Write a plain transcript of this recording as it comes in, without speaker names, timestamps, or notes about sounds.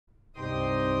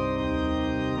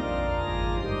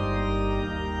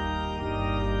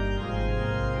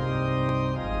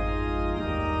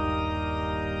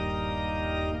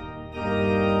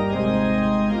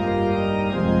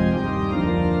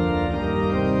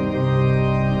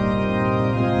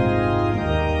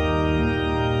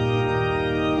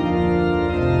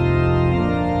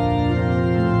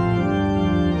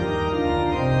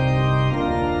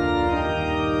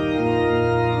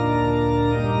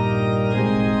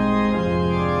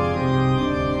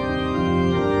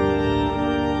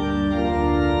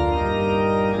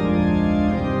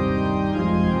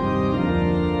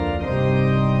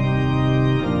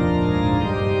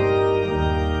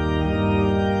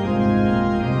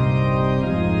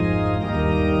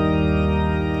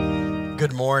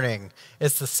Good morning.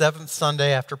 It's the seventh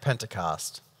Sunday after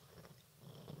Pentecost.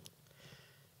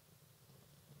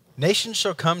 Nations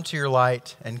shall come to your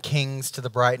light, and kings to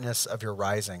the brightness of your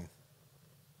rising.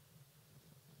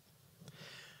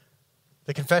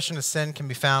 The confession of sin can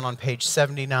be found on page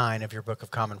 79 of your Book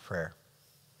of Common Prayer.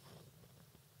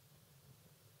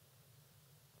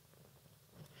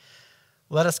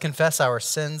 Let us confess our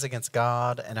sins against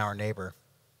God and our neighbor.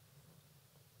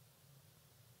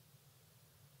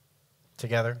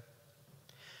 Together.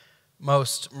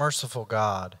 Most merciful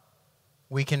God,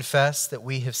 we confess that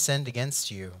we have sinned against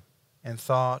you in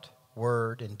thought,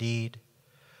 word, and deed,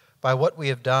 by what we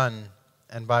have done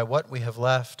and by what we have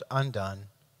left undone.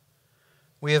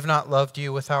 We have not loved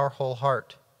you with our whole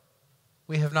heart.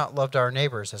 We have not loved our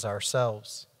neighbors as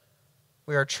ourselves.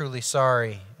 We are truly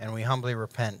sorry, and we humbly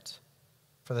repent.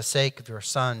 For the sake of your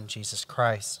Son, Jesus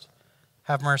Christ,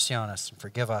 have mercy on us and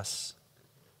forgive us,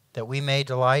 that we may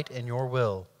delight in your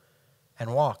will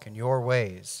and walk in your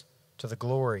ways to the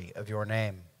glory of your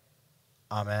name.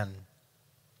 Amen.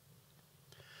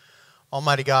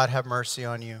 Almighty God, have mercy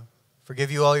on you.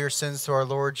 Forgive you all your sins through our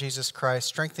Lord Jesus Christ,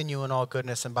 strengthen you in all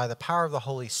goodness, and by the power of the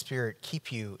Holy Spirit,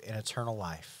 keep you in eternal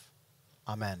life.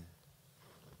 Amen.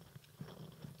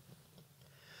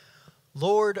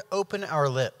 Lord, open our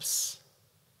lips,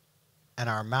 and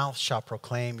our mouth shall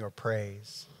proclaim your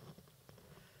praise.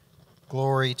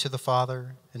 Glory to the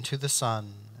Father, and to the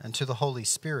Son, and to the Holy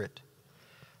Spirit,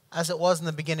 as it was in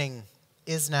the beginning,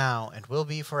 is now, and will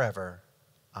be forever.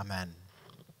 Amen.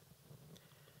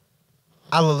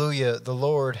 Alleluia, the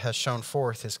Lord has shown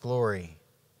forth his glory.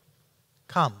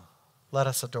 Come, let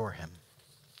us adore him.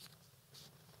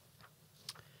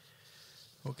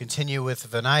 We'll continue with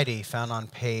Venite, found on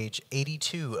page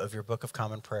 82 of your Book of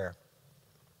Common Prayer.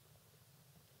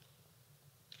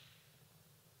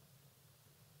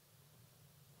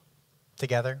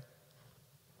 Together.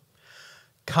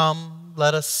 Come,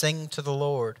 let us sing to the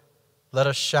Lord. Let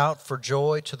us shout for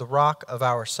joy to the rock of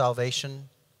our salvation.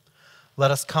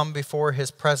 Let us come before his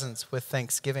presence with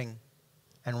thanksgiving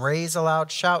and raise a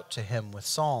loud shout to him with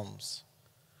psalms.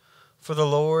 For the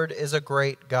Lord is a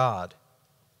great God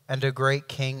and a great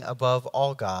King above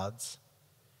all gods.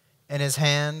 In his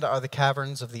hand are the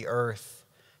caverns of the earth,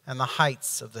 and the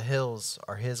heights of the hills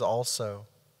are his also.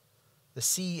 The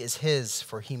sea is his,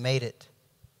 for he made it,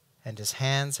 and his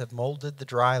hands have molded the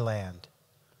dry land.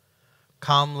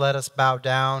 Come, let us bow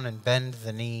down and bend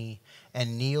the knee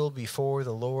and kneel before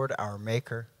the Lord our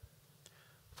Maker.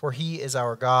 For he is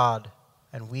our God,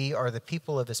 and we are the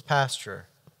people of his pasture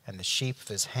and the sheep of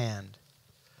his hand.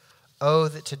 Oh,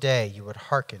 that today you would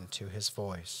hearken to his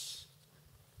voice.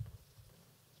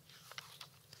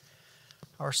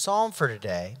 Our psalm for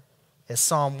today is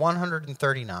Psalm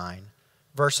 139,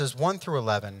 verses 1 through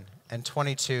 11 and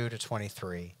 22 to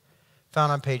 23. Found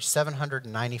on page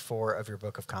 794 of your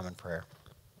Book of Common Prayer.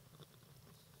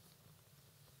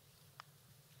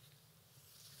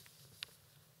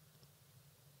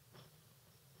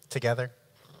 Together.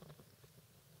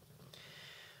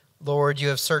 Lord, you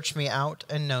have searched me out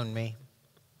and known me.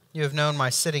 You have known my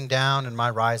sitting down and my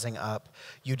rising up.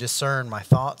 You discern my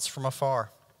thoughts from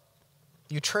afar.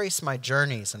 You trace my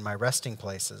journeys and my resting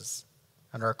places,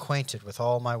 and are acquainted with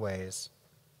all my ways.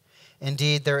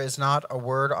 Indeed, there is not a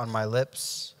word on my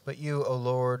lips, but you, O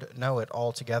Lord, know it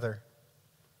altogether.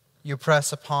 You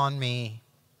press upon me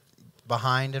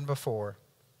behind and before,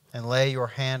 and lay your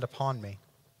hand upon me.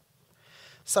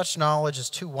 Such knowledge is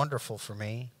too wonderful for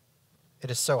me. It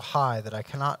is so high that I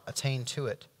cannot attain to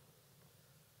it.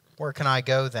 Where can I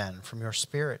go then from your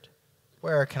spirit?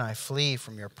 Where can I flee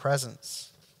from your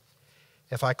presence?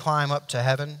 If I climb up to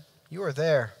heaven, you are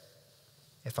there.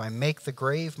 If I make the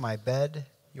grave my bed,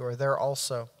 you are there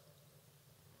also.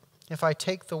 If I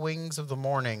take the wings of the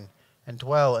morning and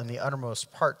dwell in the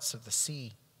uttermost parts of the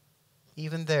sea,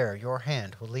 even there your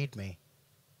hand will lead me,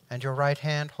 and your right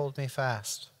hand hold me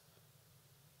fast.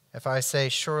 If I say,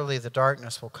 surely the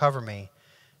darkness will cover me,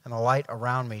 and the light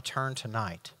around me turn to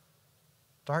night,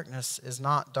 darkness is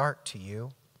not dark to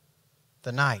you.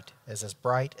 The night is as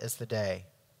bright as the day.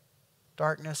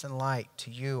 Darkness and light to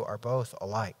you are both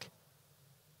alike.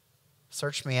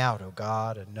 Search me out, O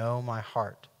God, and know my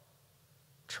heart.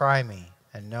 Try me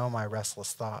and know my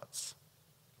restless thoughts.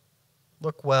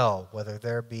 Look well whether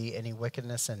there be any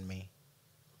wickedness in me,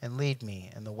 and lead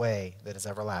me in the way that is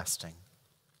everlasting.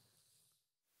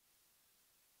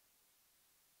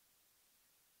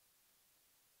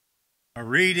 A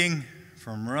reading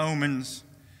from Romans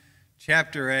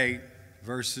chapter 8,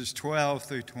 verses 12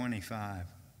 through 25.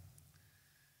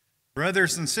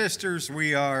 Brothers and sisters,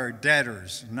 we are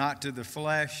debtors, not to the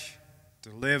flesh, to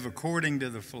live according to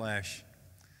the flesh.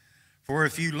 For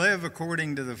if you live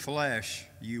according to the flesh,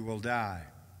 you will die.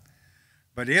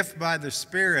 But if by the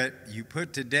Spirit you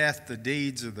put to death the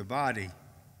deeds of the body,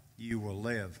 you will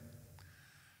live.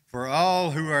 For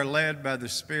all who are led by the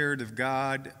Spirit of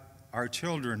God are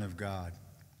children of God.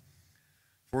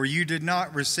 For you did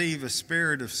not receive a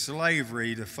spirit of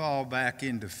slavery to fall back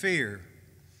into fear,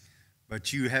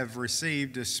 but you have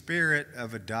received a spirit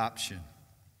of adoption.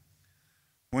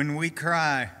 When we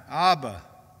cry, Abba,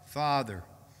 Father,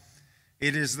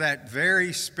 it is that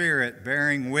very Spirit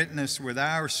bearing witness with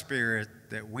our spirit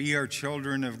that we are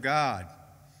children of God,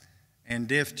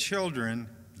 and if children,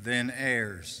 then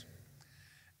heirs,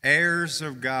 heirs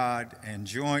of God and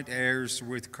joint heirs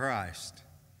with Christ,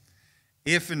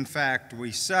 if in fact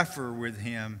we suffer with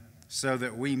him, so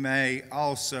that we may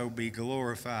also be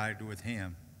glorified with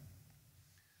him.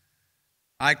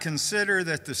 I consider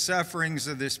that the sufferings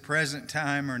of this present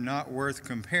time are not worth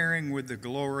comparing with the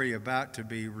glory about to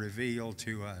be revealed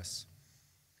to us.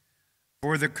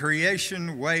 For the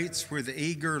creation waits with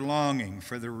eager longing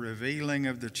for the revealing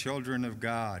of the children of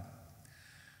God.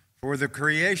 For the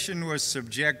creation was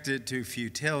subjected to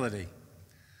futility,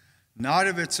 not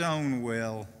of its own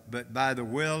will, but by the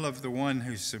will of the one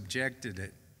who subjected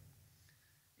it,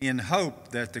 in hope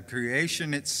that the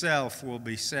creation itself will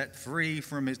be set free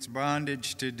from its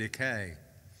bondage to decay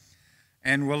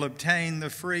and will obtain the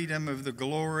freedom of the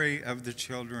glory of the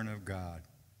children of God.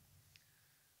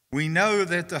 We know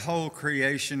that the whole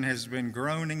creation has been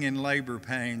groaning in labor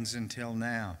pains until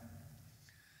now.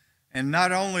 And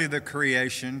not only the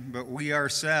creation, but we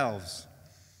ourselves,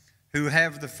 who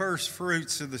have the first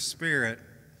fruits of the Spirit,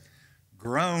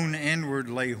 groan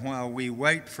inwardly while we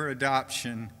wait for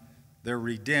adoption, the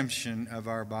redemption of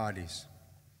our bodies.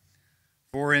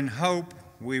 For in hope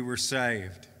we were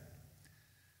saved.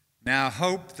 Now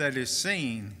hope that is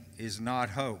seen is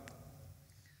not hope.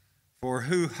 For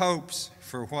who hopes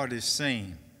for what is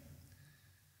seen?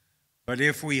 But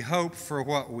if we hope for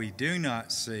what we do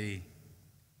not see,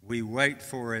 we wait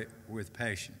for it with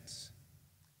patience.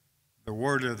 The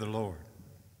word of the Lord.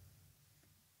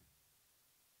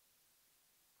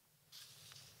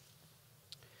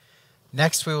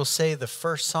 Next, we will say the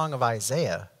first song of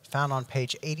Isaiah, found on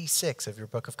page 86 of your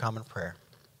Book of Common Prayer.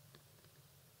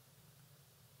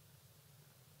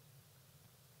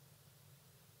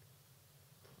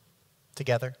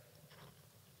 Together.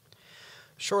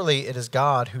 Surely it is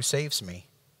God who saves me.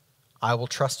 I will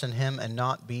trust in him and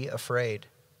not be afraid.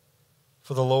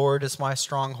 For the Lord is my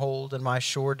stronghold and my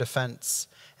sure defense,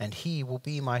 and he will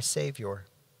be my Savior.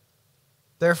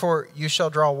 Therefore you shall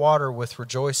draw water with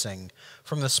rejoicing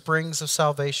from the springs of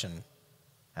salvation.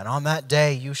 And on that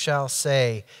day you shall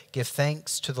say, Give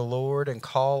thanks to the Lord and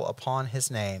call upon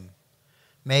his name.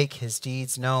 Make his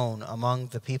deeds known among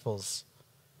the peoples.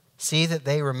 See that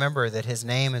they remember that his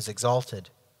name is exalted.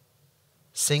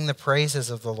 Sing the praises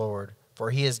of the Lord,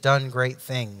 for he has done great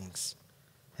things,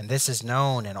 and this is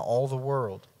known in all the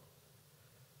world.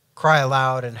 Cry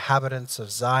aloud, inhabitants of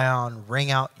Zion,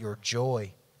 ring out your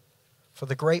joy. For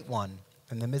the great one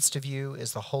in the midst of you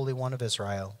is the Holy One of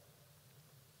Israel.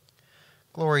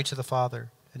 Glory to the Father,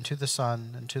 and to the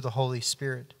Son, and to the Holy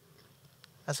Spirit,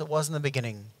 as it was in the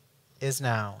beginning, is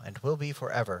now, and will be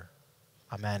forever.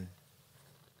 Amen.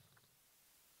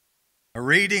 A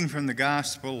reading from the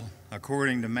Gospel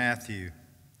according to Matthew,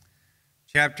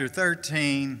 chapter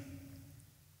 13,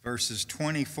 verses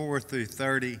 24 through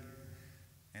 30,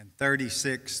 and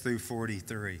 36 through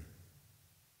 43.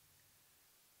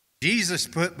 Jesus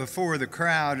put before the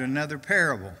crowd another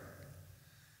parable.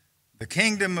 The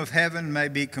kingdom of heaven may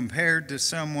be compared to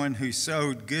someone who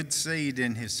sowed good seed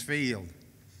in his field.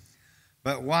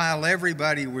 But while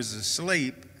everybody was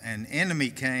asleep, an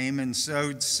enemy came and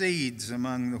sowed seeds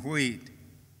among the wheat,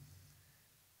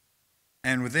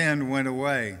 and then went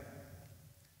away.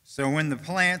 So when the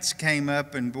plants came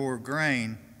up and bore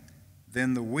grain,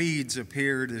 then the weeds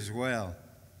appeared as well.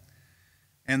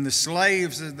 And the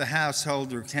slaves of the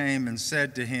householder came and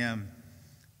said to him,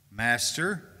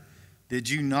 Master, did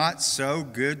you not sow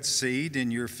good seed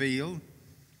in your field?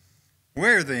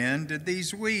 Where then did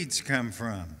these weeds come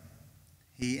from?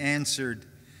 He answered,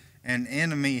 An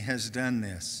enemy has done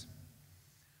this.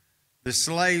 The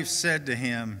slaves said to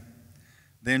him,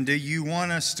 Then do you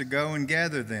want us to go and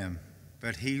gather them?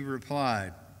 But he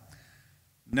replied,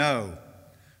 No,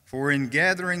 for in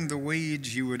gathering the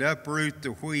weeds you would uproot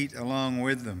the wheat along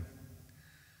with them.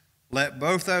 Let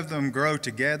both of them grow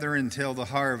together until the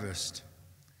harvest.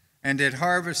 And at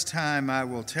harvest time I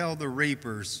will tell the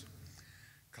reapers,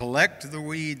 Collect the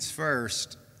weeds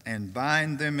first and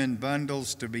bind them in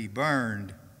bundles to be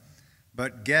burned,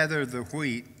 but gather the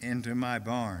wheat into my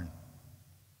barn.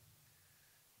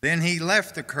 Then he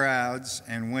left the crowds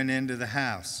and went into the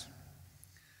house.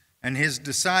 And his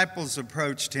disciples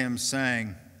approached him,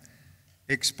 saying,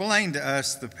 "Explain to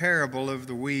us the parable of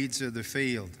the weeds of the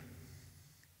field."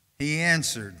 He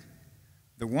answered,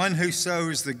 "The one who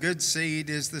sows the good seed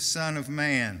is the Son of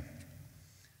Man.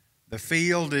 The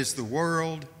field is the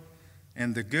world,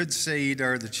 and the good seed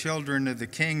are the children of the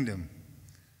kingdom.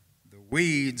 The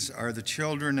weeds are the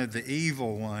children of the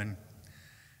evil one,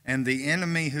 and the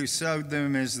enemy who sowed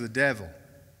them is the devil.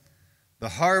 The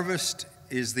harvest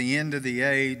is the end of the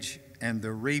age, and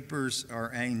the reapers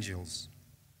are angels.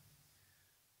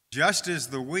 Just as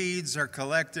the weeds are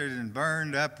collected and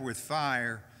burned up with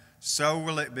fire, so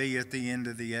will it be at the end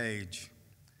of the age.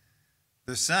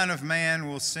 The Son of Man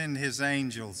will send his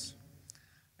angels,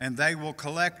 and they will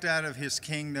collect out of his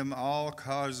kingdom all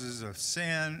causes of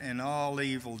sin and all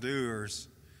evildoers,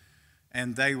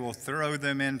 and they will throw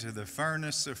them into the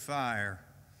furnace of fire,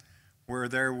 where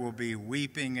there will be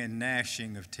weeping and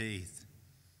gnashing of teeth.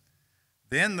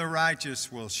 Then the righteous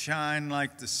will shine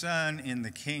like the sun in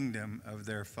the kingdom of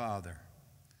their Father.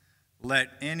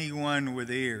 Let anyone with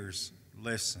ears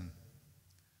listen."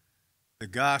 The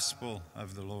Gospel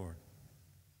of the Lord.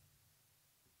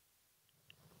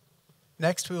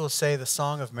 Next, we will say the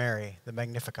Song of Mary, the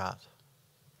Magnificat,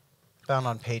 found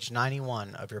on page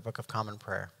 91 of your Book of Common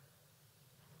Prayer.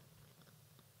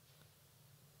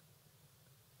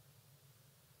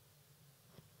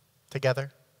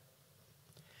 Together.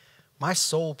 My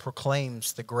soul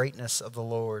proclaims the greatness of the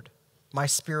Lord. My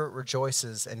spirit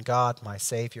rejoices in God my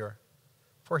Savior,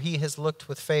 for he has looked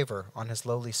with favor on his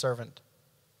lowly servant.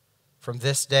 From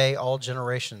this day all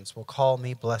generations will call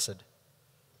me blessed.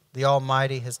 The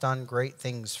Almighty has done great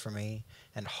things for me,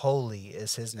 and holy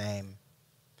is his name.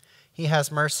 He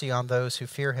has mercy on those who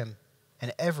fear him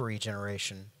in every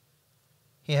generation.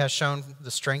 He has shown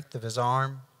the strength of his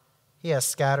arm. He has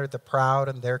scattered the proud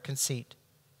in their conceit.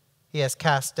 He has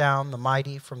cast down the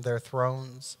mighty from their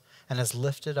thrones and has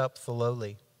lifted up the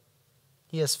lowly.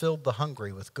 He has filled the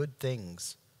hungry with good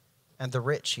things, and the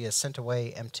rich he has sent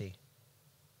away empty.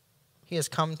 He has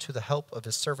come to the help of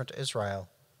his servant Israel,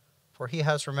 for he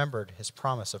has remembered his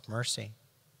promise of mercy,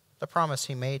 the promise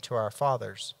he made to our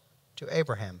fathers, to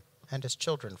Abraham and his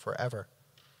children forever.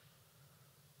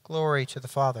 Glory to the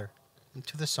Father, and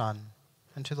to the Son,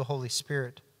 and to the Holy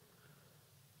Spirit,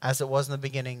 as it was in the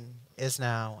beginning, is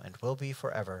now, and will be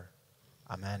forever.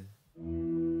 Amen.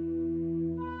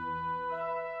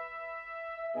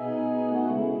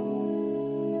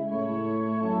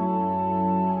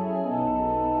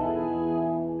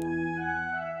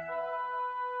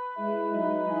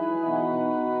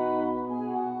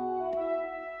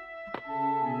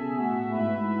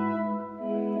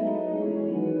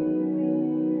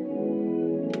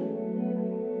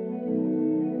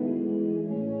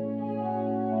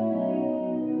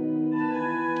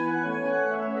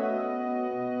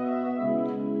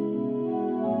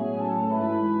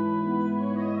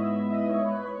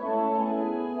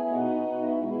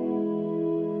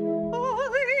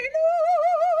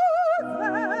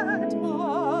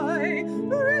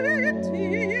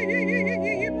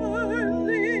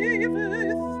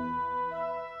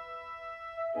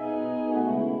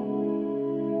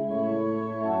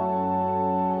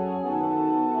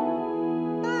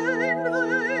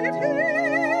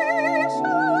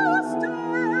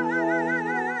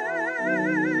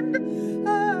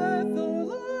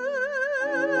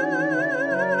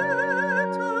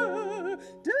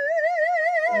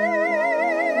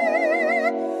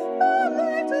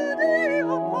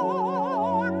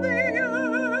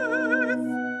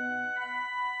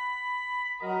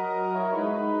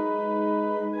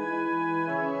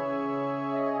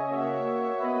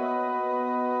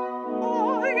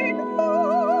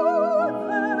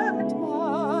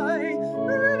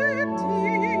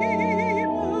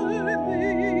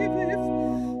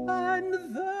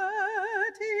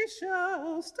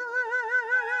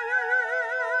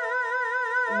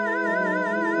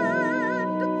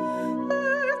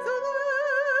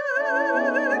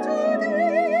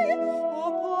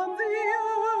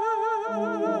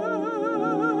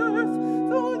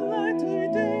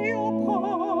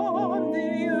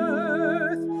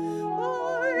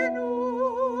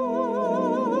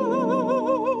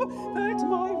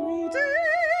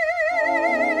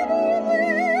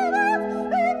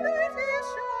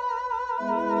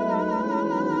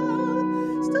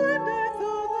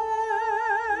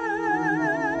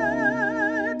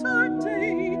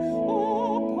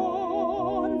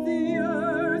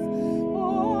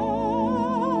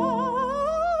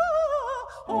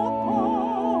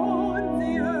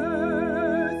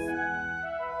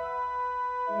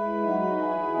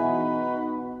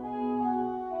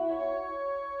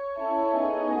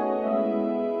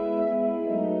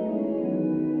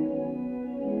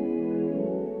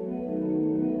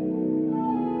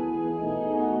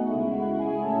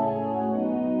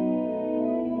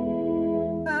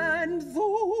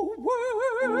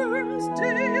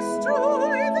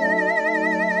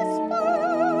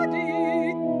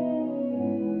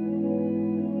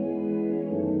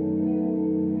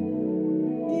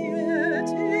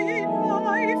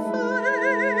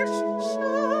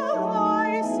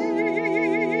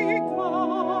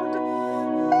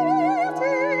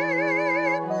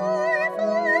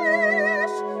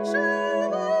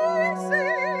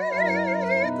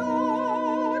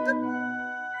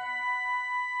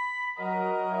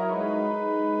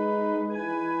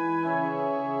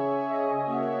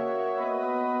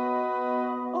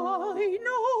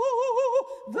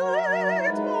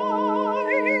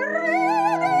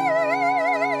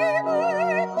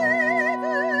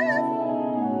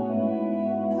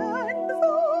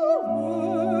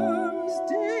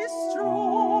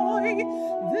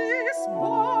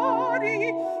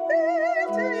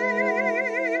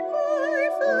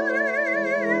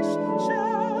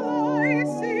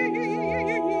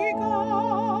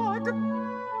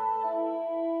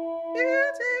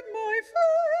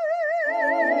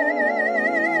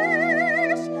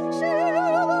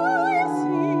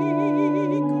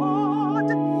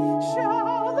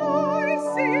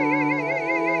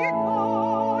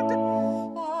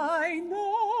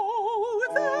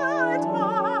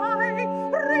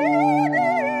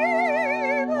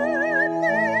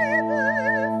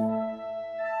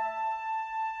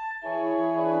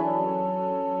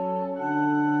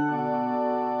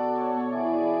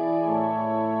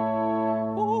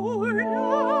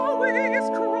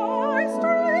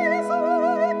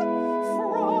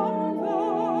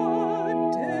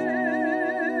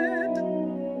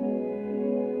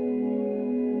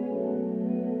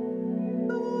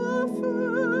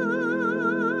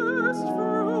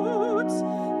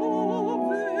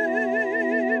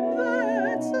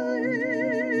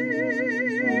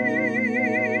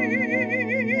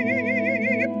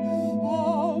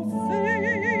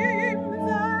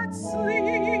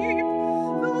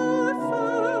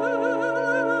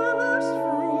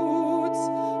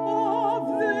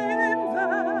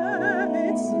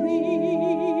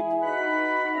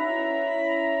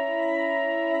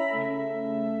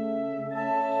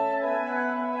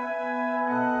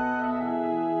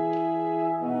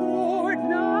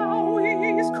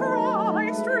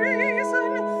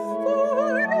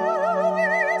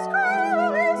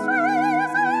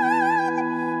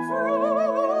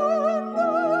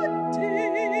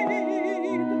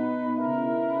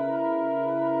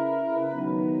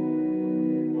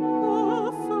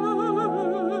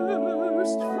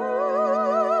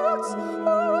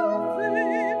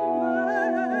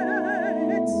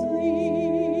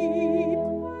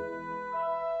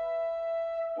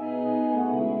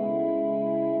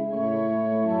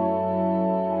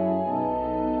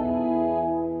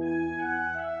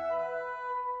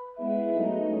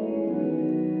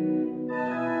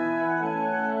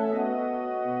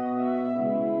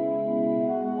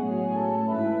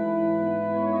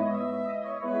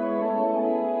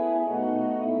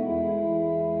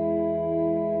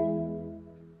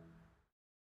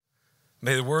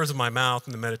 May the words of my mouth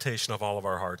and the meditation of all of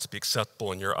our hearts be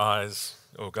acceptable in your eyes,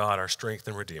 O God, our strength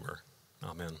and Redeemer.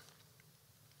 Amen.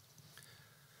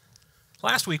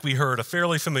 Last week we heard a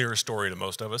fairly familiar story to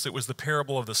most of us. It was the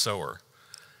parable of the sower,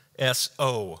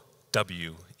 S-O-W-E-R.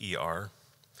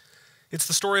 It's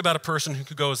the story about a person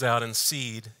who goes out and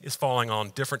seed is falling on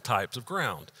different types of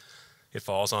ground. It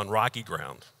falls on rocky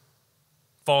ground,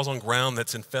 falls on ground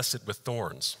that's infested with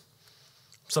thorns.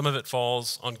 Some of it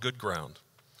falls on good ground.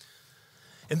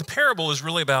 And the parable is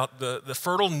really about the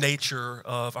fertile nature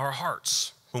of our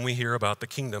hearts when we hear about the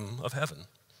kingdom of heaven.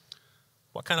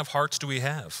 What kind of hearts do we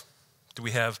have? Do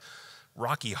we have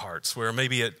rocky hearts where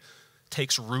maybe it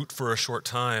takes root for a short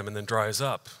time and then dries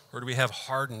up? Or do we have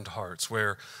hardened hearts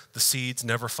where the seeds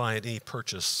never find any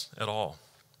purchase at all?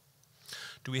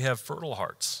 Do we have fertile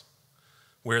hearts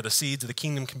where the seeds of the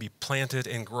kingdom can be planted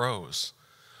and grows?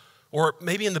 Or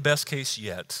maybe in the best case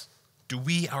yet, do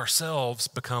we ourselves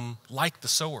become like the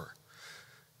sower,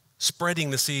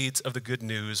 spreading the seeds of the good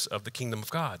news of the kingdom of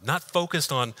God, not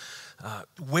focused on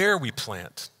where we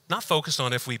plant, not focused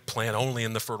on if we plant only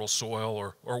in the fertile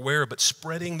soil or where, but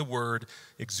spreading the word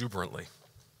exuberantly,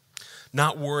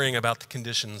 not worrying about the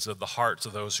conditions of the hearts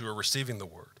of those who are receiving the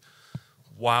word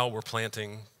while we're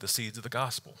planting the seeds of the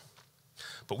gospel.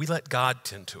 But we let God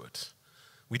tend to it.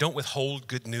 We don't withhold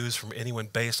good news from anyone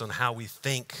based on how we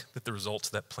think that the results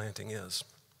of that planting is.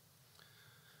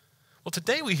 Well,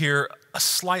 today we hear a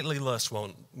slightly less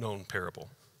well-known parable,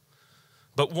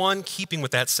 but one keeping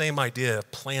with that same idea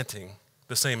of planting,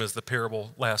 the same as the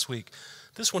parable last week.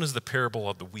 This one is the parable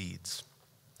of the weeds.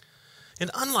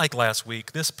 And unlike last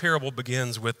week, this parable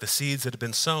begins with the seeds that have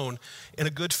been sown in a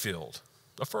good field,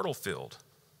 a fertile field,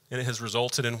 and it has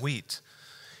resulted in wheat.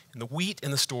 And the wheat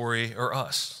in the story are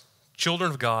us,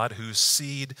 children of God whose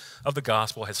seed of the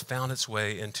gospel has found its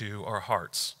way into our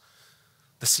hearts.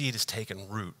 The seed has taken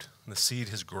root, and the seed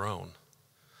has grown.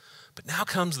 But now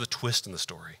comes the twist in the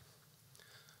story.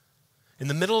 In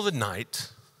the middle of the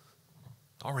night,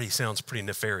 already sounds pretty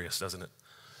nefarious, doesn't it?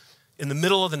 In the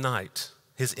middle of the night,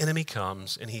 his enemy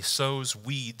comes and he sows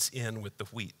weeds in with the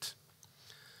wheat.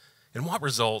 And what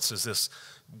results is this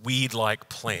weed-like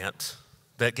plant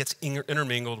that gets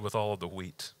intermingled with all of the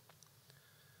wheat.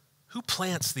 Who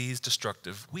plants these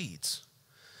destructive weeds?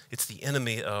 It's the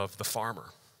enemy of the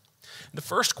farmer. And the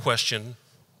first question,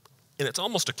 and it's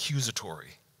almost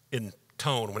accusatory in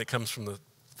tone when it comes from the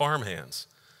farmhands.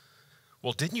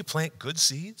 Well, didn't you plant good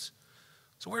seeds?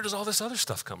 So where does all this other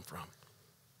stuff come from?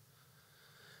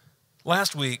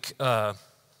 Last week,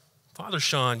 Father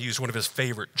Sean used one of his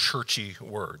favorite churchy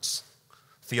words,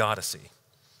 theodicy.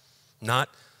 Not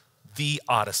the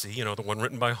Odyssey, the one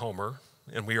written by Homer,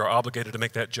 and we are obligated to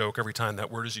make that joke every time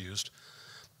that word is used,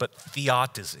 but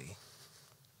theodicy.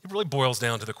 It really boils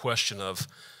down to the question of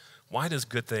why does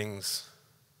bad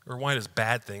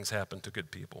things happen to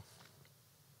good people?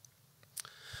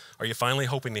 Are you finally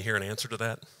hoping to hear an answer to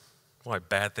that? Why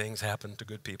bad things happen to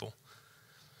good people?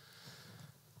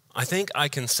 I think I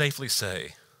can safely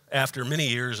say, after many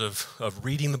years of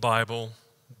reading the Bible,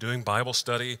 doing Bible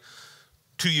study,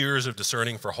 2 years of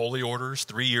discerning for holy orders,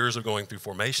 3 years of going through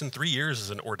formation, 3 years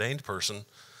as an ordained person,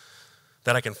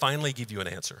 that I can finally give you an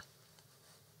answer.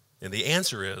 And the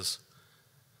answer is,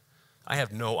 I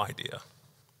have no idea.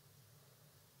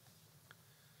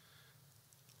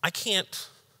 I can't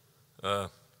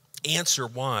answer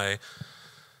why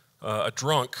a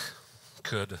drunk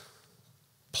could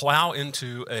plow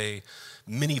into a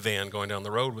minivan going down the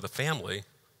road with a family,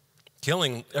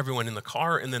 killing everyone in the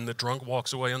car, and then the drunk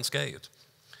walks away unscathed.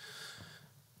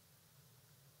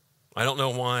 I don't know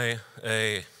why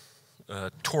a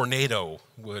tornado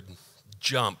would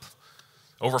jump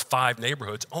over 5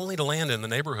 neighborhoods only to land in the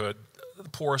neighborhood, the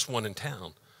poorest one in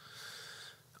town.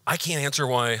 I can't answer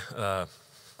why,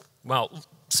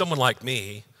 someone like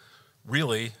me,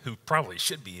 really, who probably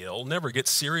should be ill, never gets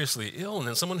seriously ill, and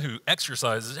then someone who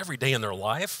exercises every day in their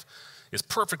life, is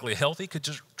perfectly healthy, could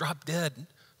just drop dead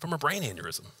from a brain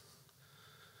aneurysm.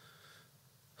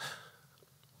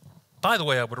 By the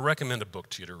way, I would recommend a book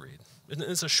to you to read.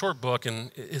 It's a short book,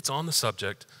 and it's on the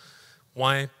subject,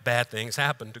 Why Bad Things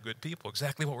Happen to Good People,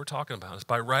 exactly what we're talking about. It's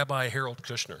by Rabbi Harold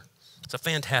Kushner. It's a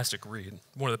fantastic read,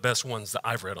 one of the best ones that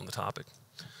I've read on the topic.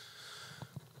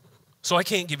 So I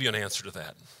can't give you an answer to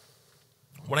that.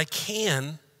 What I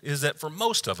can is that for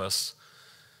most of us,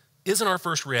 isn't our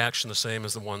first reaction the same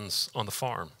as the ones on the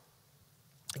farm?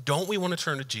 Don't we want to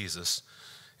turn to Jesus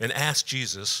and ask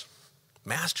Jesus,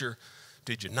 Master,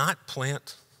 did you not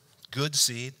plant good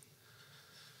seed?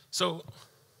 So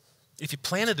if you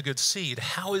planted the good seed,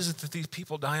 how is it that these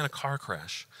people die in a car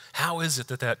crash? How is it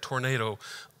that that tornado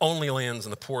only lands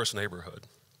in the poorest neighborhood?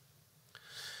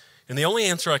 And the only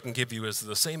answer I can give you is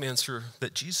the same answer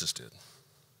that Jesus did.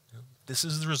 This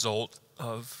is the result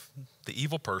of the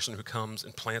evil person who comes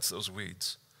and plants those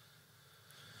weeds.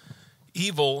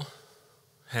 Evil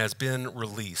has been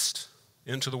released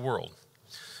into the world.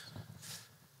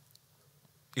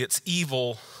 It's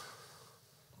evil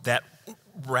that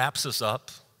wraps us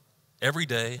up every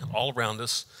day, all around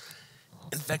us,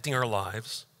 infecting our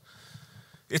lives.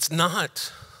 It's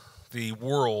not the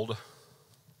world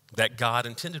that God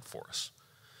intended for us,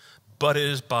 but it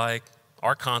is by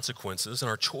our consequences and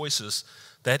our choices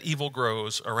that evil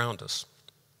grows around us.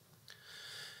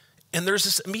 And there's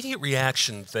this immediate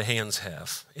reaction the hands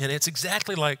have, and it's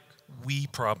exactly like we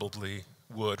probably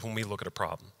would when we look at a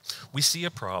problem. We see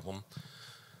a problem,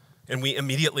 and we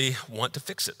immediately want to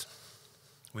fix it.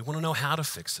 We want to know how to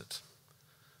fix it.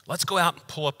 Let's go out and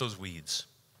pull up those weeds.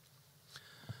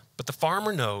 But the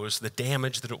farmer knows the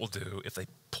damage that it will do if they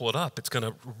pull it up. It's going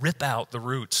to rip out the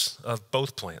roots of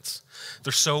both plants.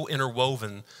 They're so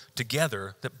interwoven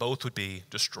together that both would be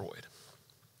destroyed.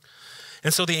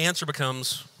 And so the answer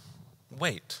becomes,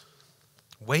 wait.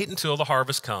 Wait until the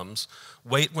harvest comes.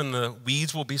 Wait when the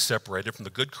weeds will be separated from the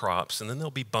good crops, and then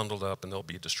they'll be bundled up and they'll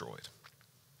be destroyed.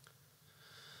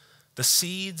 The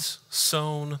seeds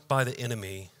sown by the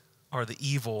enemy are the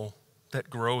evil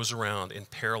that grows around in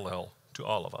parallel to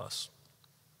all of us.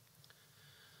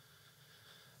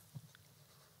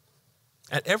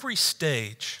 At every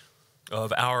stage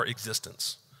of our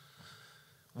existence,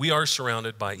 we are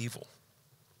surrounded by evil.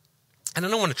 And I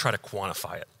don't want to try to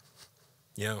quantify it.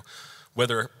 You know,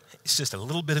 whether it's just a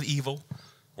little bit of evil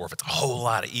or if it's a whole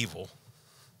lot of evil.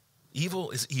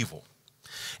 Evil is evil.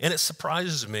 And it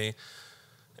surprises me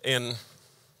and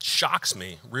shocks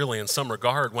me, really, in some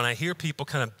regard, when I hear people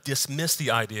kind of dismiss the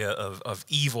idea of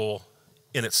evil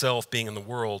in itself being in the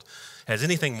world as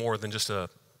anything more than just a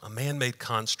man-made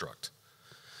construct.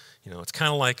 You know, it's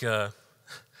kind of like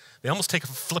they almost take a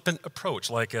flippant approach,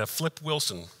 like Flip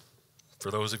Wilson,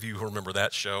 for those of you who remember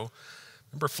that show.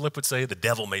 Remember Flip would say, "The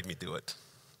devil made me do it."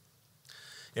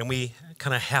 And we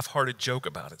kind of half-hearted joke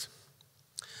about it.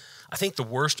 I think the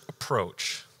worst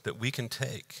approach that we can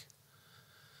take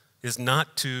is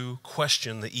not to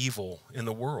question the evil in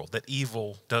the world, that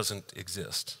evil doesn't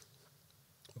exist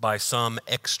by some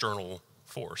external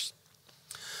force.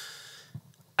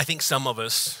 I think some of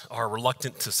us are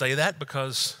reluctant to say that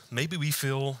because maybe we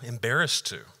feel embarrassed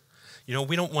to. You know,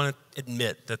 we don't want to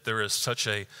admit that there is such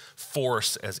a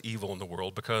force as evil in the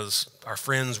world because our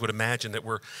friends would imagine that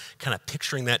we're kind of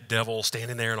picturing that devil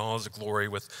standing there in all his glory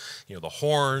with, you know, the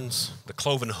horns, the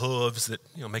cloven hooves that,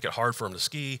 you know, make it hard for him to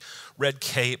ski, red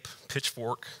cape,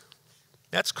 pitchfork.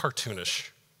 That's cartoonish.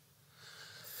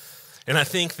 And I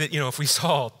think that, you know, if we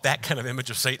saw that kind of image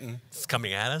of Satan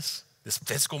coming at us, this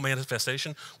physical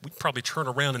manifestation, we'd probably turn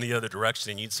around in the other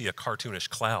direction and you'd see a cartoonish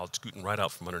cloud scooting right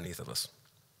out from underneath of us.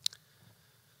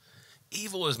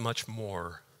 Evil is much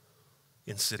more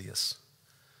insidious.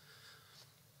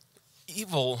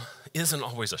 Evil isn't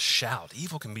always a shout.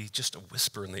 Evil can be just a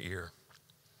whisper in the ear.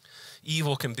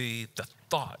 Evil can be the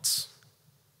thoughts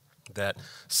that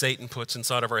Satan puts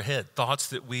inside of our head, thoughts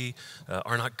that we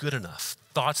are not good enough,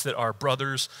 thoughts that our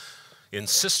brothers and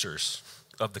sisters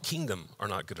of the kingdom are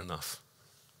not good enough,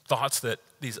 thoughts that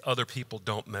these other people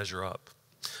don't measure up.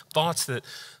 Thoughts that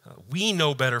we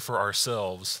know better for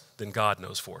ourselves than God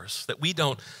knows for us, that we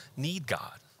don't need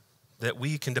God, that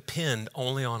we can depend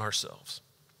only on ourselves.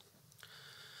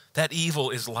 That evil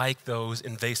is like those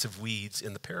invasive weeds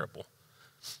in the parable.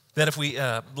 That if we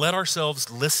let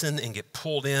ourselves listen and get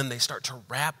pulled in, they start to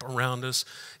wrap around us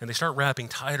and they start wrapping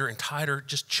tighter and tighter,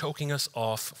 just choking us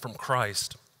off from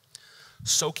Christ,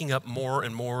 soaking up more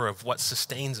and more of what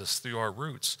sustains us through our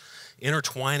roots,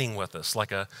 intertwining with us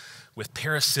with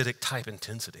parasitic type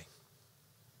intensity.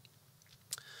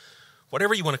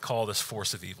 Whatever you want to call this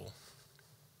force of evil,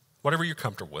 whatever you're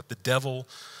comfortable with, the devil,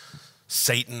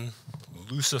 Satan,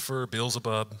 Lucifer,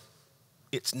 Beelzebub,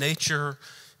 its nature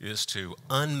is to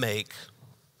unmake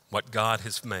what God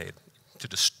has made, to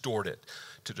distort it,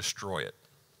 to destroy it.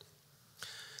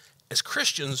 As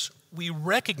Christians, we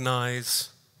recognize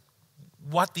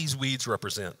what these weeds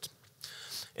represent,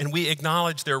 and we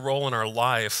acknowledge their role in our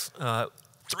life.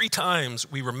 3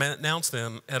 times we renounce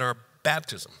them at our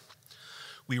baptism.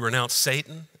 We renounce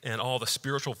Satan and all the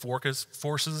spiritual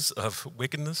forces of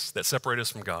wickedness that separate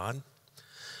us from God.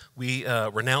 We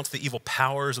renounce the evil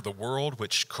powers of the world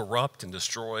which corrupt and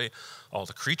destroy all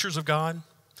the creatures of God.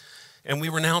 And we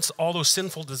renounce all those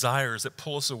sinful desires that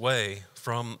pull us away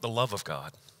from the love of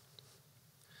God.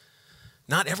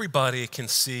 Not everybody can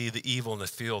see the evil in the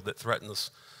field that threatens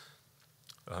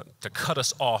to cut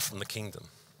us off from the kingdom.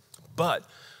 But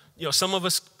some of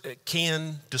us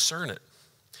can discern it.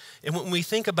 And when we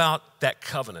think about that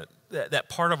covenant, that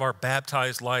part of our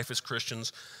baptized life as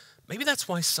Christians, maybe that's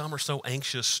why some are so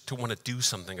anxious to want to do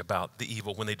something about the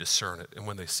evil when they discern it and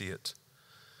when they see it.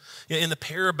 In the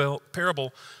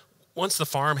parable, once the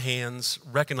farmhands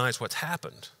recognize what's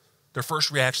happened, their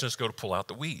first reaction is to go to pull out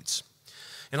the weeds.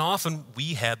 And often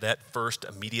we have that first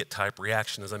immediate type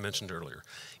reaction, as I mentioned earlier.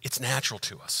 It's natural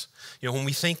to us. When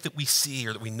we think that we see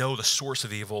or that we know the source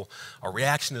of evil, our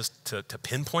reaction is to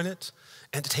pinpoint it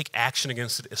and to take action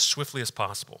against it as swiftly as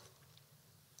possible.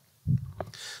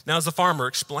 Now, as the farmer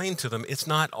explained to them, it's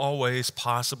not always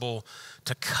possible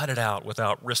to cut it out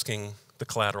without risking the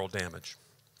collateral damage.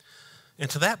 And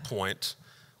to that point,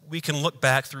 we can look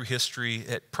back through history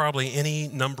at probably any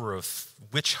number of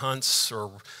witch hunts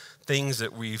or things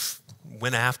that we've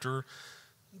went after.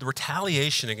 The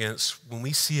retaliation against when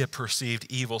we see a perceived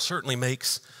evil certainly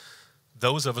makes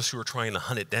those of us who are trying to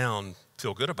hunt it down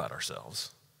feel good about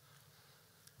ourselves.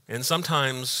 And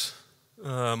sometimes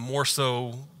more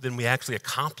so than we actually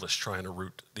accomplish trying to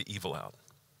root the evil out.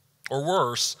 Or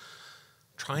worse,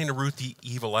 trying to root the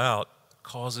evil out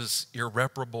causes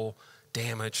irreparable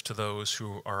damage to those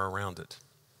who are around it.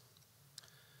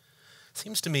 It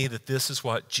seems to me that this is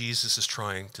what Jesus is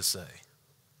trying to say,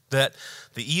 that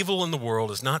the evil in the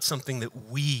world is not something that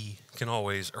we can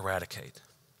always eradicate.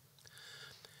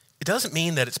 It doesn't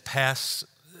mean that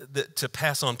to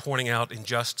pass on pointing out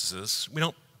injustices. We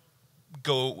don't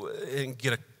go and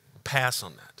get a pass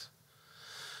on that.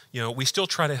 We still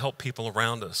try to help people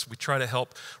around us. We try to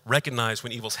help recognize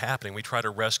when evil's happening. We try to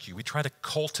rescue. We try to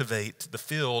cultivate the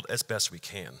field as best we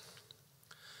can.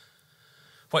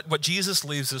 What Jesus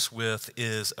leaves us with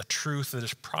is a truth that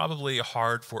is probably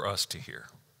hard for us to hear.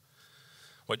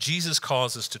 What Jesus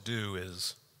calls us to do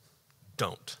is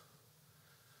don't.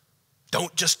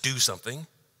 Don't just do something.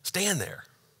 Stand there.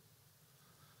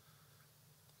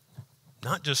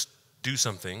 Not just do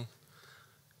something,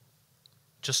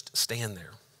 just stand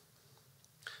there.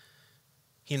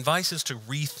 He invites us to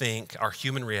rethink our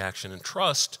human reaction and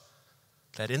trust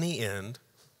that in the end,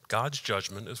 God's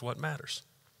judgment is what matters.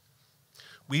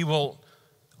 We will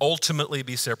ultimately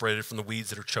be separated from the weeds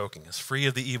that are choking us, free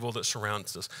of the evil that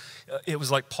surrounds us. It was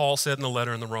like Paul said in the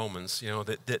letter in the Romans,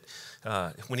 that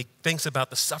when he thinks about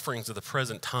the sufferings of the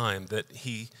present time, that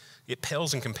it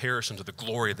pales in comparison to the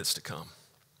glory that's to come.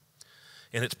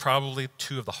 And it's probably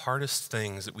two of the hardest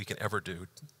things that we can ever do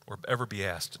or ever be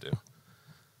asked to do,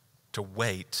 to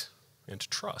wait and to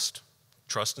trust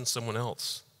in someone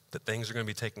else, that things are going to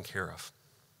be taken care of.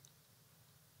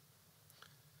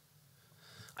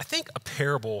 I think a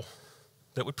parable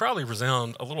that would probably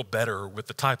resound a little better with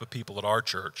the type of people at our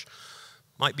church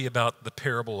might be about the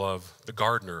parable of the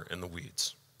gardener and the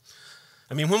weeds.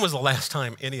 I mean, when was the last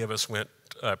time any of us went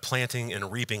planting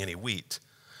and reaping any wheat?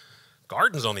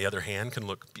 Gardens, on the other hand, can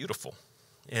look beautiful.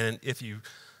 And if you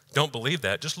don't believe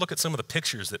that, just look at some of the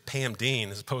pictures that Pam Dean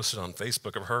has posted on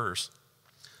Facebook of hers.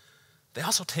 They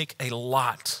also take a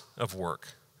lot of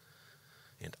work.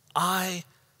 And I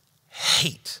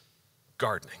hate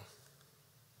gardening.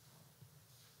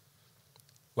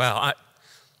 Wow,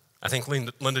 I think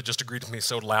Linda just agreed with me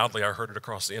so loudly I heard it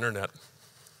across the internet.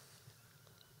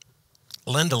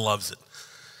 Linda loves it.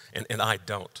 And I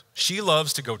don't. She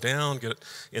loves to go down, get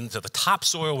into the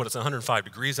topsoil when it's 105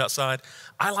 degrees outside.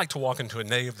 I like to walk into a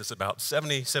nave that's about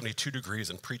 70, 72 degrees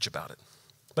and preach about it.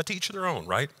 But to each their own,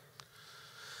 right?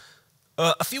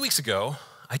 A few weeks ago,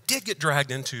 I did get dragged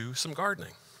into some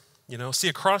gardening. See,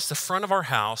 across the front of our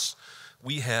house,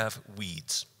 we have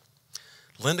weeds.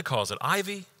 Linda calls it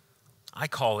ivy. I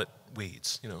call it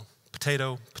weeds.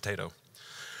 Potato, potato.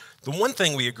 The one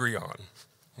thing we agree on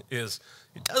is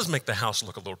it does make the house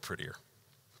look a little prettier.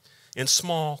 In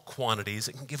small quantities,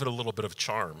 it can give it a little bit of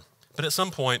charm. But at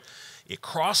some point, it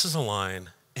crosses a line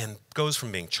and goes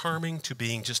from being charming to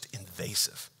being just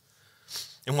invasive.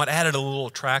 And what added a little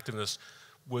attractiveness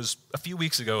was a few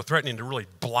weeks ago threatening to really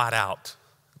blot out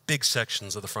big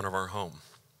sections of the front of our home.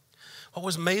 What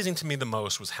was amazing to me the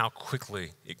most was how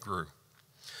quickly it grew.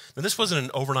 Now, this wasn't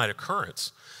an overnight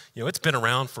occurrence. It's been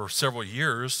around for several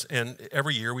years, and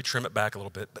every year we trim it back a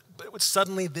little bit. But it was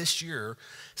suddenly this year,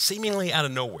 seemingly out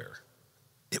of nowhere,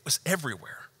 it was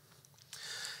everywhere.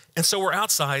 And so we're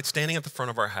outside, standing at the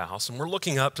front of our house, and we're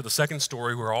looking up to the second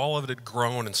story where all of it had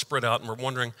grown and spread out, and we're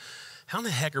wondering, how in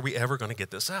the heck are we ever going to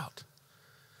get this out?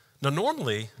 Now,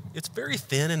 normally, it's very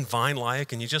thin and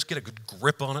vine-like, and you just get a good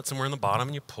grip on it somewhere in the bottom,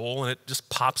 and you pull, and it just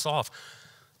pops off.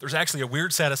 There's actually a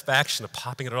weird satisfaction of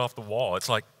popping it off the wall. It's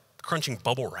like crunching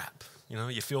bubble wrap.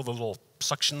 You feel the little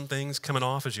suction things coming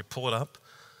off as you pull it up.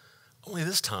 Only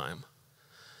this time,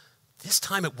 this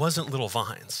time it wasn't little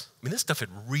vines. I mean, this stuff had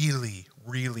really,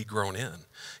 really grown in.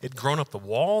 It had grown up the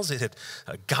walls. It had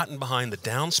gotten behind the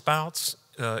downspouts.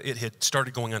 It had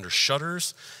started going under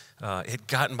shutters. It had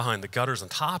gotten behind the gutters on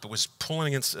top. It was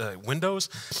pulling against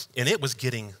windows, and it was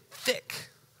getting thick,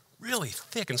 really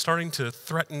thick, and starting to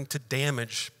threaten to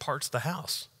damage parts of the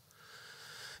house.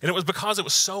 And it was because it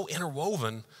was so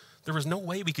interwoven, there was no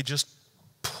way we could just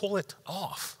pull it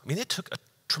off. I mean, it took a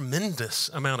tremendous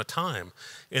amount of time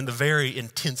in the very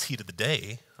intense heat of the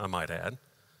day, I might add,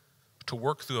 to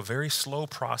work through a very slow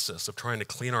process of trying to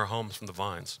clean our homes from the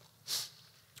vines.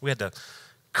 We had to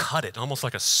cut it almost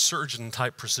like a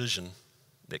surgeon-type precision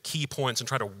at key points and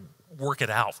try to work it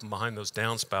out from behind those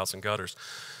downspouts and gutters.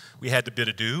 We had to bid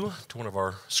adieu to one of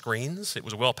our screens. It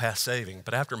was well past saving,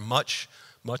 but after much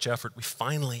effort, we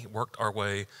finally worked our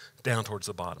way down towards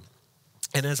the bottom.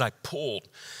 And as I pulled,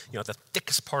 the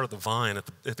thickest part of the vine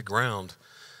at the ground,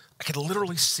 I could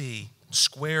literally see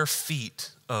square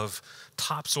feet of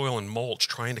topsoil and mulch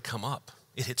trying to come up.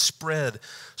 It had spread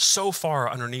so far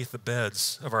underneath the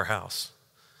beds of our house.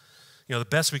 The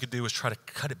best we could do was try to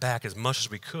cut it back as much as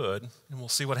we could, and we'll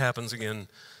see what happens again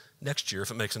next year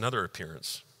if it makes another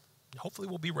appearance. Hopefully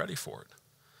we'll be ready for it.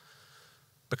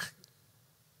 But the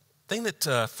thing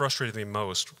that frustrated me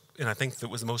most, and I think that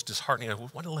was the most disheartening,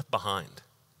 was what I left behind.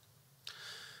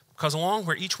 Because along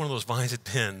where each one of those vines had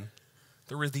been,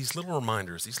 there were these little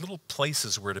reminders, these little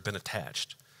places where it had been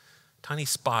attached, tiny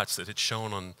spots that had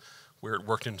shown on where it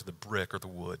worked into the brick or the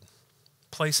wood,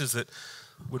 places that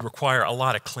would require a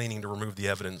lot of cleaning to remove the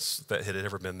evidence that had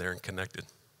ever been there and connected.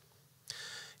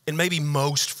 And maybe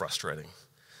most frustrating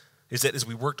is that as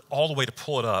we worked all the way to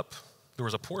pull it up, there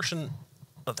was a portion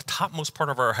of the topmost part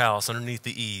of our house underneath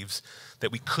the eaves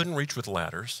that we couldn't reach with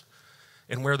ladders,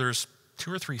 and where there's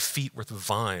 2 or 3 feet worth of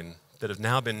vine that have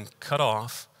now been cut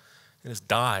off and has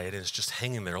died and is just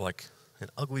hanging there like an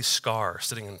ugly scar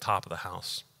sitting on top of the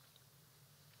house.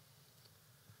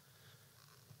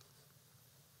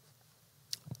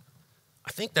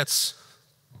 I think that's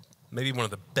maybe one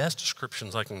of the best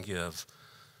descriptions I can give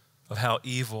of how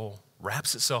evil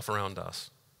wraps itself around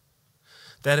us.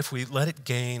 That if we let it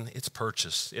gain its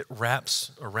purchase, it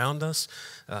wraps around us,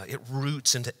 it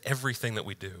roots into everything that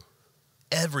we do,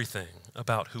 everything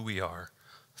about who we are,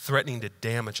 threatening to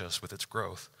damage us with its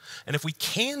growth. And if we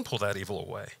can pull that evil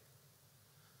away,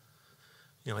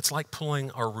 it's like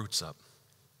pulling our roots up.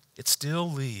 It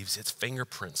still leaves its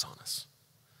fingerprints on us.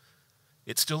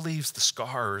 It still leaves the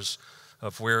scars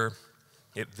of where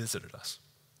it visited us.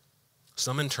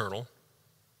 Some internal,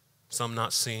 some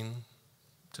not seen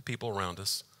to people around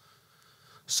us,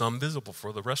 some visible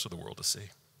for the rest of the world to see.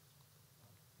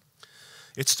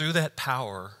 It's through that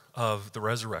power of the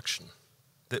resurrection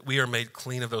that we are made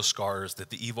clean of those scars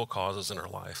that the evil causes in our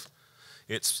life.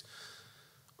 It's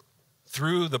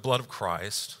through the blood of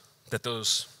Christ that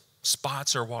those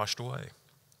spots are washed away.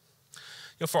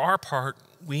 For our part,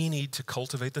 we need to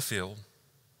cultivate the field.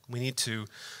 We need to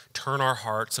turn our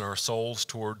hearts and our souls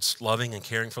towards loving and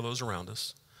caring for those around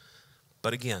us.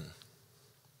 But again,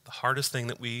 the hardest thing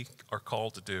that we are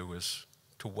called to do is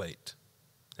to wait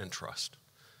and trust.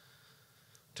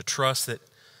 To trust that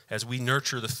as we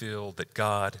nurture the field, that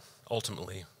God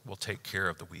ultimately will take care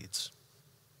of the weeds.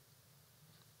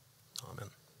 Amen.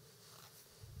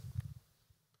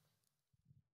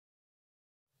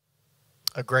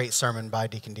 A great sermon by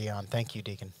Deacon Dion. Thank you,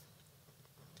 Deacon.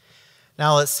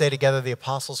 Now let's say together the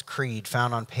Apostles' Creed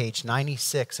found on page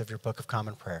 96 of your Book of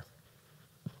Common Prayer.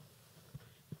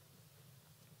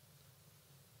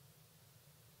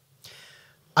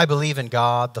 I believe in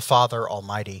God, the Father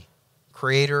Almighty,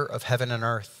 creator of heaven and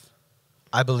earth.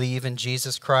 I believe in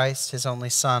Jesus Christ, his only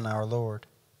Son, our Lord.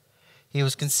 He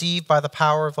was conceived by the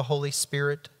power of the Holy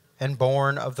Spirit and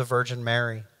born of the Virgin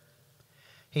Mary.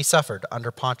 He suffered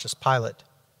under Pontius Pilate,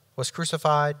 was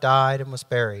crucified, died, and was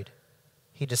buried.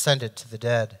 He descended to the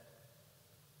dead.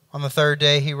 On the 3rd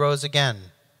day he rose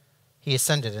again. He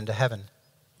ascended into heaven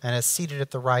and is seated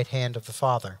at the right hand of the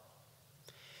Father.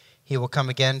 He will come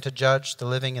again to judge the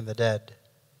living and the dead.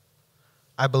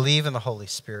 I believe in the Holy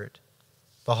Spirit,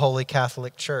 the Holy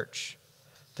Catholic Church,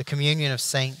 the communion of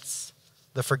saints,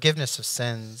 the forgiveness of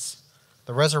sins,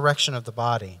 the resurrection of the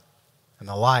body, and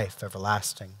the life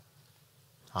everlasting.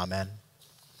 Amen.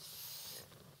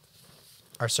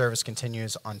 Our service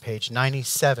continues on page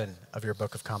 97 of your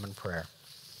Book of Common Prayer.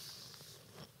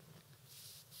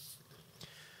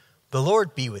 The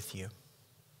Lord be with you.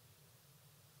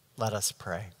 Let us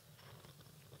pray.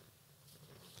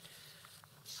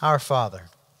 Our Father,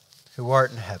 who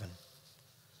art in heaven,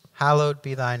 hallowed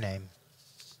be thy name.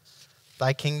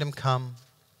 Thy kingdom come,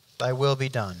 thy will be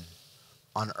done,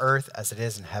 on earth as it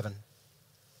is in heaven.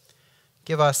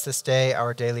 Give us this day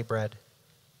our daily bread,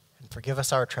 and forgive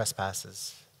us our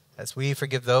trespasses, as we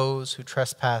forgive those who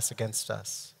trespass against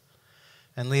us.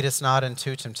 And lead us not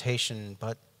into temptation,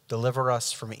 but deliver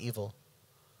us from evil.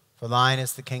 For thine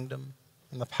is the kingdom,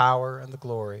 and the power, and the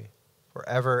glory,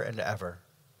 forever and ever.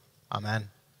 Amen.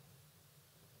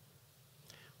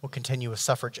 We'll continue with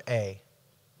suffrage A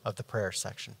of the prayer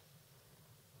section.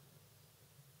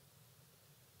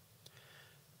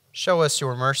 Show us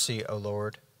your mercy, O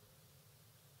Lord,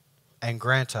 and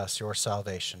grant us your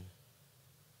salvation.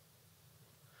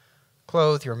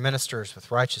 Clothe your ministers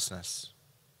with righteousness.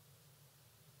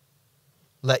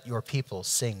 Let your people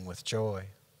sing with joy.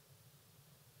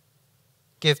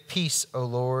 Give peace, O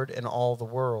Lord, in all the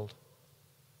world,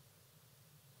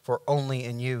 for only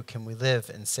in you can we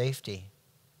live in safety.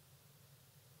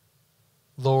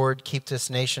 Lord, keep this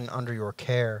nation under your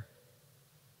care,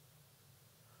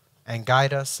 and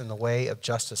guide us in the way of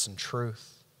justice and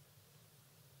truth.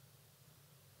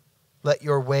 Let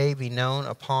your way be known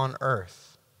upon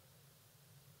earth,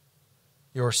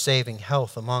 your saving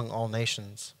health among all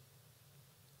nations.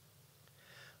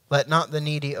 Let not the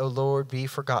needy, O Lord, be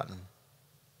forgotten,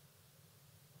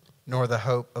 nor the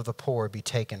hope of the poor be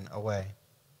taken away.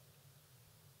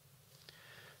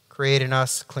 Create in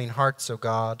us clean hearts, O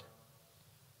God,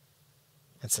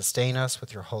 and sustain us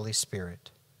with your Holy Spirit.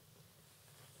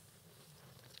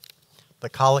 The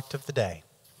Collect of the Day.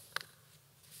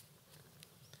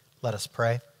 Let us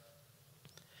pray.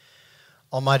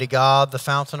 Almighty God, the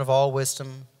fountain of all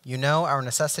wisdom, you know our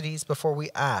necessities before we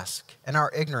ask, and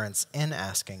our ignorance in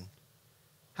asking.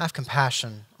 Have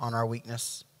compassion on our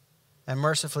weakness, and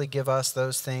mercifully give us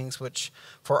those things which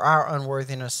for our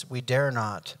unworthiness we dare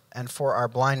not, and for our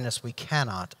blindness we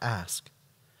cannot ask.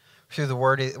 Through the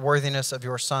worthiness of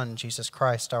your Son, Jesus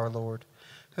Christ our Lord,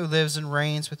 who lives and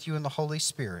reigns with you in the Holy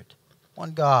Spirit,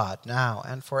 one God, now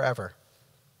and forever.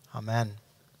 Amen.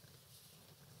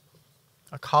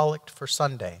 A Collect for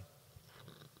Sunday.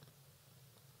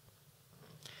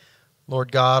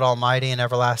 Lord God, almighty and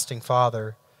everlasting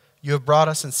Father, you have brought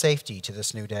us in safety to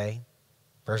this new day.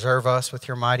 Preserve us with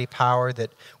your mighty power,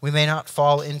 that we may not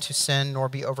fall into sin nor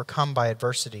be overcome by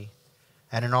adversity.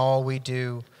 And in all we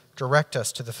do, direct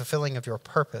us to the fulfilling of your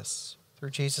purpose, through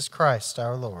Jesus Christ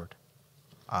our Lord.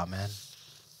 Amen.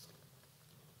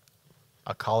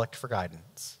 A Collect for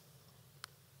Guidance.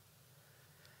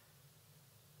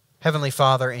 Heavenly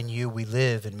Father, in you we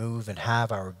live and move and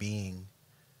have our being.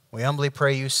 We humbly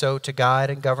pray you so to guide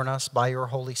and govern us by your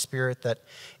Holy Spirit, that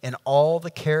in all the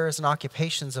cares and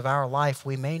occupations of our life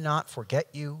we may not forget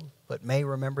you, but may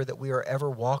remember that we are ever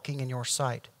walking in your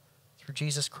sight, through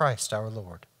Jesus Christ our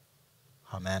Lord.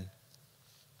 Amen.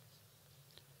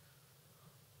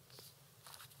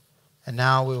 And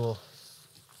now we will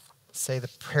say the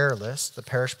prayer list, the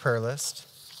parish prayer list.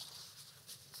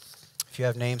 If you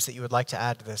have names that you would like to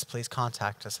add to this, please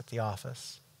contact us at the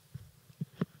office.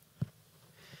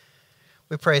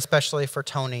 We pray especially for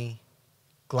Tony,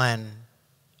 Glenn,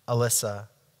 Alyssa,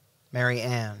 Mary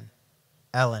Ann,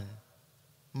 Ellen,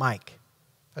 Mike,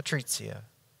 Patrizia,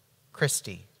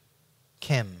 Christy,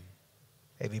 Kim,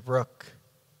 Baby Brooke,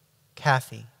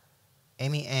 Kathy,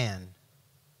 Amy Ann,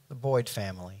 the Boyd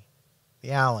family,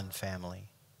 the Allen family,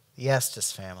 the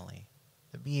Estes family,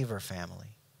 the Beaver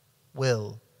family,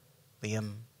 Will,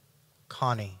 Liam,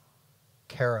 Connie,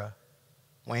 Kara,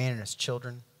 Wayne and his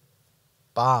children,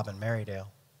 Bob and Marydale,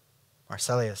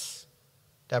 Marcellus,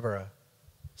 Deborah,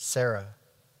 Sarah,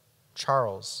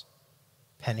 Charles,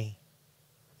 Penny,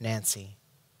 Nancy,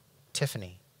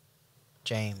 Tiffany,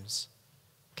 James,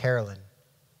 Carolyn,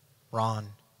 Ron,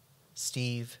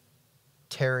 Steve,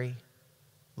 Terry,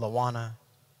 Lawana,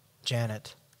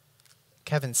 Janet,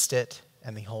 Kevin Stitt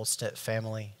and the whole Stitt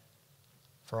family,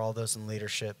 for all those in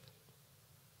leadership,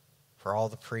 for all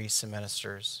the priests and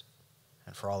ministers,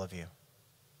 and for all of you.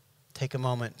 Take a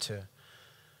moment to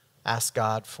ask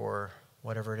God for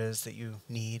whatever it is that you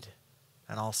need,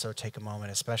 and also take a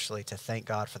moment especially to thank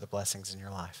God for the blessings in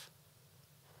your life.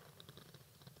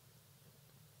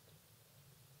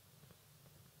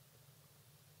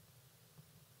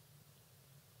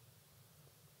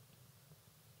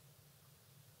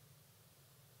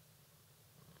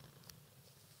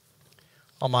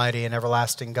 Almighty and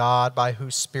everlasting God, by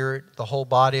whose Spirit the whole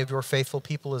body of your faithful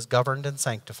people is governed and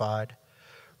sanctified,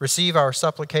 receive our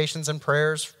supplications and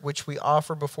prayers which we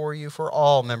offer before you for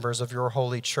all members of your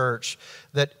holy church,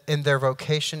 that in their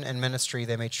vocation and ministry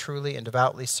they may truly and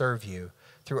devoutly serve you,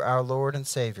 through our Lord and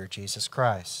Savior, Jesus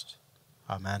Christ.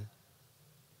 Amen.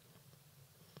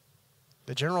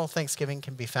 The general thanksgiving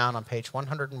can be found on page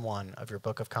 101 of your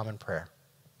Book of Common Prayer.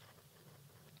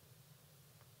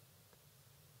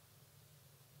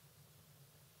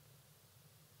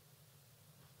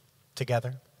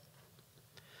 together.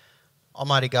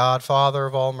 Almighty God, Father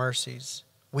of all mercies,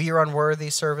 we, your unworthy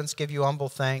servants, give you humble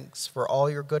thanks for all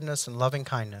your goodness and loving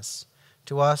kindness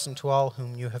to us and to all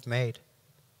whom you have made.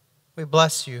 We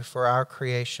bless you for our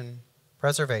creation,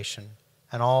 preservation,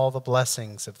 and all the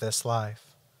blessings of this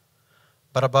life,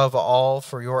 but above all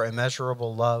for your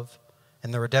immeasurable love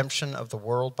and the redemption of the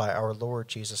world by our Lord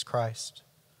Jesus Christ,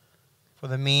 for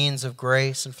the means of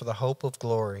grace and for the hope of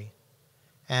glory.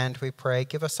 And we pray,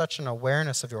 give us such an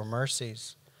awareness of your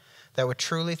mercies that with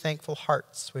truly thankful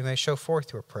hearts we may show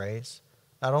forth your praise,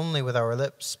 not only with our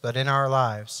lips, but in our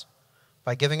lives,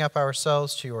 by giving up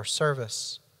ourselves to your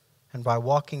service and by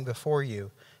walking before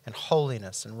you in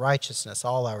holiness and righteousness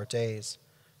all our days,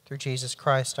 through Jesus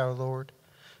Christ our Lord,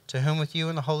 to whom with you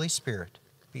and the Holy Spirit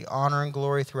be honor and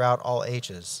glory throughout all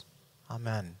ages.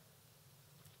 Amen.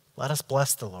 Let us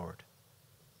bless the Lord.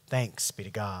 Thanks be to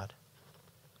God.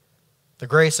 The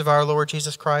grace of our Lord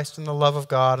Jesus Christ and the love of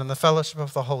God and the fellowship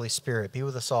of the Holy Spirit be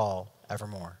with us all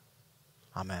evermore.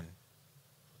 Amen.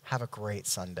 Have a great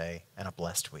Sunday and a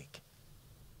blessed week.